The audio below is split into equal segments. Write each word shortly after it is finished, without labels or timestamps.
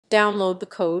Download the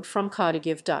code from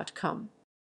codegive.com.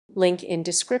 Link in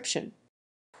description.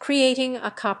 Creating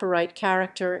a copyright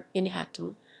character in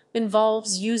HTML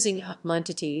involves using HTML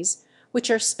entities, which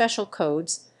are special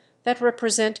codes that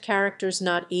represent characters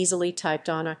not easily typed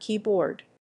on a keyboard.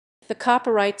 The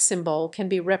copyright symbol can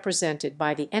be represented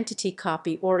by the entity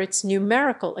copy or its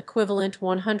numerical equivalent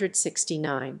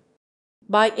 169.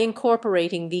 By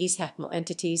incorporating these HTML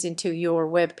entities into your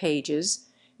web pages,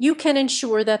 you can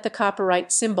ensure that the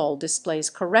copyright symbol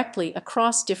displays correctly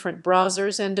across different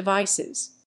browsers and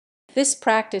devices. This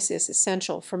practice is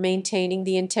essential for maintaining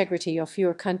the integrity of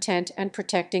your content and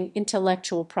protecting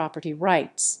intellectual property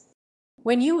rights.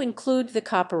 When you include the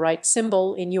copyright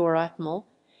symbol in your HTML,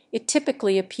 it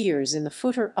typically appears in the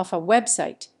footer of a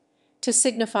website to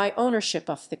signify ownership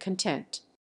of the content.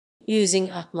 Using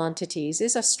HTML entities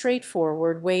is a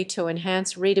straightforward way to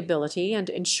enhance readability and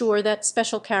ensure that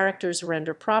special characters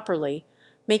render properly,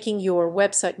 making your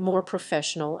website more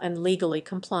professional and legally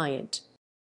compliant.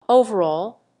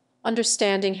 Overall,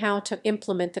 understanding how to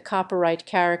implement the copyright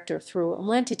character through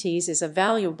HTML entities is a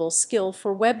valuable skill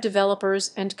for web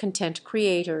developers and content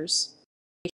creators.